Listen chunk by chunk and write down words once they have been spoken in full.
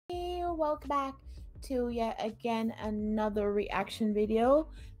welcome back to yet again another reaction video.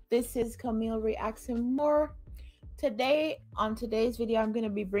 This is Camille reacting more. On today's video, I'm going to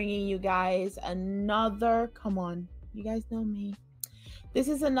be bringing you guys another, come on, you guys know me. This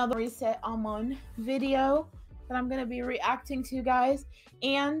is another Morissette video that I'm going to be reacting to, guys.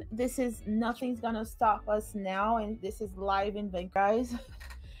 And this is Nothing's Gonna Stop Us Now, and this is live in Vancouver, guys.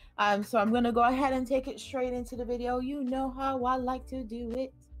 So I'm going to go ahead and take it straight into the video. You know how I like to do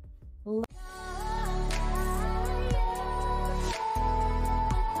it.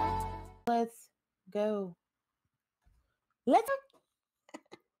 Let's go. Let's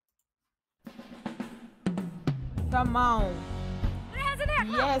come on.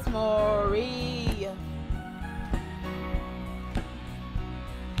 Yes, Maury.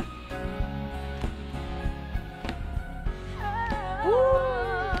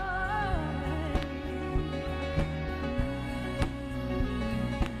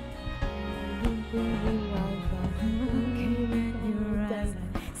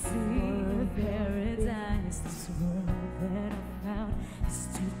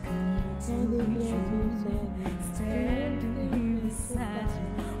 Standing beside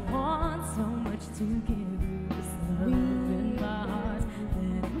you, want so much to give you this love in my heart.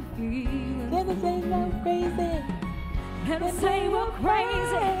 Let it say we're crazy. Let it say we're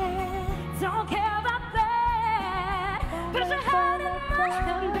crazy. Don't care about that. Put your head in my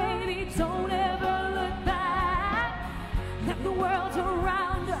hand, baby. Don't ever look back. Let the world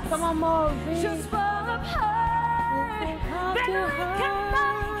around us, come on, Maury, just fall apart. Baby, we can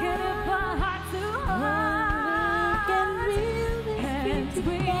make it if our hearts too hard.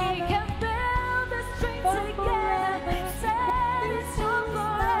 We can build this dream together. Said it's all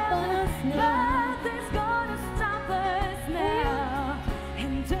forever. Nothing's gonna stop us now.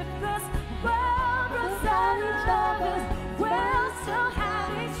 And if this world runs out of lovers, we'll still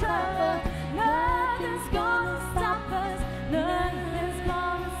have each other. Nothing's gonna stop us. Nothing's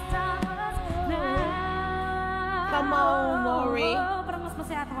gonna stop us now. Come on, Maury. Parang mas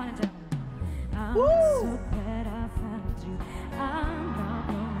masaya ako na dyan. I'm Woo! so glad I found you. I'm not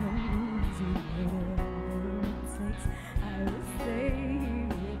gonna lose you. Whatever it takes, I will stay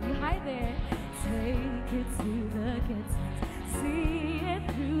with you. Hi there. Take it to the good times. See it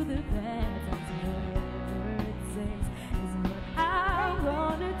through the bad times. Whatever it takes is what I'm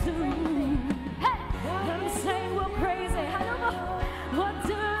gonna do. Hey! Let them say we're crazy. I don't know. What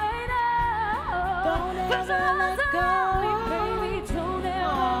do they know? Don't ever let go. Baby, don't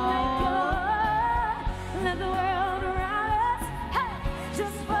ever let go. Let the world around us, hey,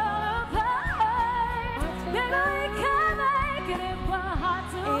 just fall apart. Maybe we can make it if we're heart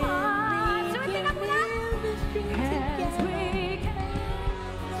to heart. Should we think of that? Yes, we can.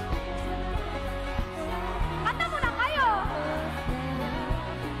 Kanta muna kayo.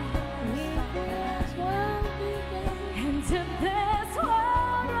 And if this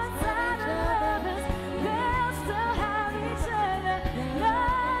world runs out of lovers, they'll still have each other.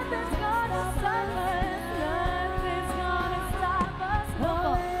 Nothing's gonna stop us. Nothing's gonna stop us.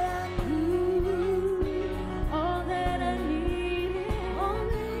 All that I need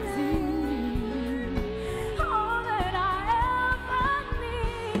is you. All that I ever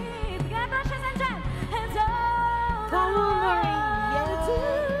need. Together, she's in jet. And all Come on, Maury. I do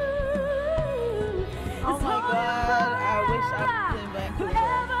Oh is my hold you God, I wish I forever. was in Vancouver.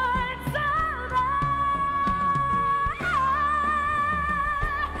 Whoever it's over.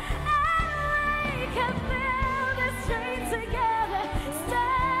 And we can build this dream together.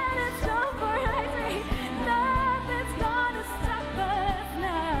 Standing strong for victory. Nothing's gonna stop us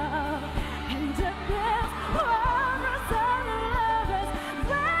now. And if this world runs out of lovers,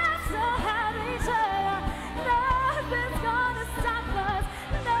 we'll still have each other. Nothing's gonna stop us.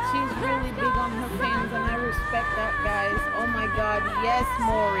 She's really big on her fans, and I respect that, guys. Oh my God, yes,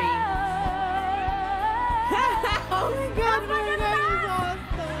 Maury. Oh my God, Maury, that is awesome.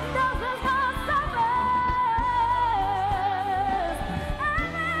 Nothing's gonna stop us. And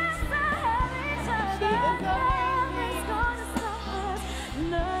we'll still have each other. She is Nothing's gonna stop us.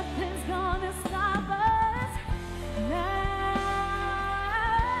 Nothing's gonna stop us now.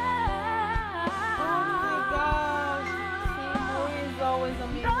 Oh my gosh, she is always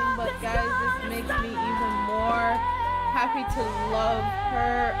amazing, but guys, this makes me even more happy to love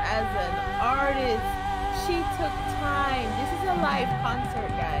her as an artist. She took time. This is a live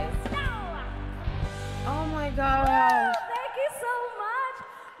concert, guys. Oh my gosh. Thank you so much,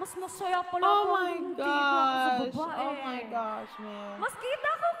 Mas masaya pala Oh po my nung dito ako sa gosh. babae. Oh my gosh, man. Mas kita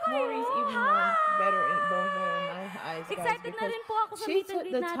ko kayo. Maurice even more better in both in my eyes, guys, Excited na because rin po ako sa she meet and took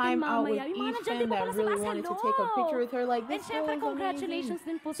greet the natin time out with mamaya. Yung mga nandyan Ethan din po that pala sa really taas, wanted to hello! take a picture with her. Like, And this syempre, girl is congratulations amazing.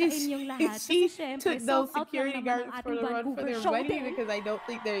 din po sa inyong lahat. Kasi She syempre, took those sold out lang security naman guards ang for ating the run for Vancouver their show wedding din. because I don't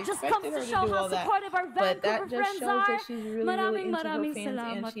think they Just expected comes to her to show do how all that. supportive our But Vancouver that just friends shows are. that she's really into her Maraming fans, and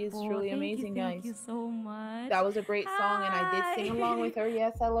salamat she is po. truly amazing, Thank guys. you so much. That was a great song, and I did sing Hi! along with her.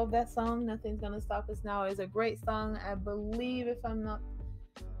 Yes, I love that song. Nothing's Gonna Stop Us Now is a great song. I believe, if I'm not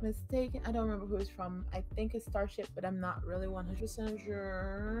mistaken, I don't remember who it's from. I think it's Starship, but I'm not really 100%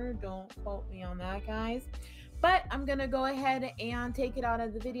 sure. Don't quote me on that, guys. But I'm gonna go ahead and take it out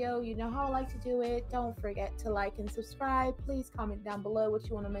of the video. You know how I like to do it. Don't forget to like and subscribe. Please comment down below what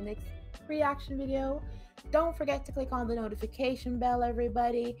you want on my next reaction video. Don't forget to click on the notification bell,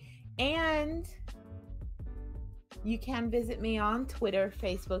 everybody. And you can visit me on Twitter,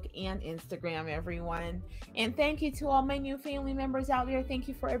 Facebook, and Instagram, everyone. And thank you to all my new family members out there. Thank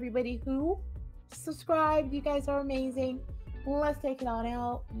you for everybody who subscribed. You guys are amazing. Let's take it on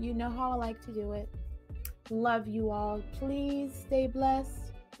out. You know how I like to do it. Love you all. Please stay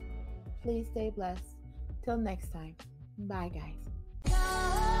blessed. Please stay blessed. Till next time. Bye, guys.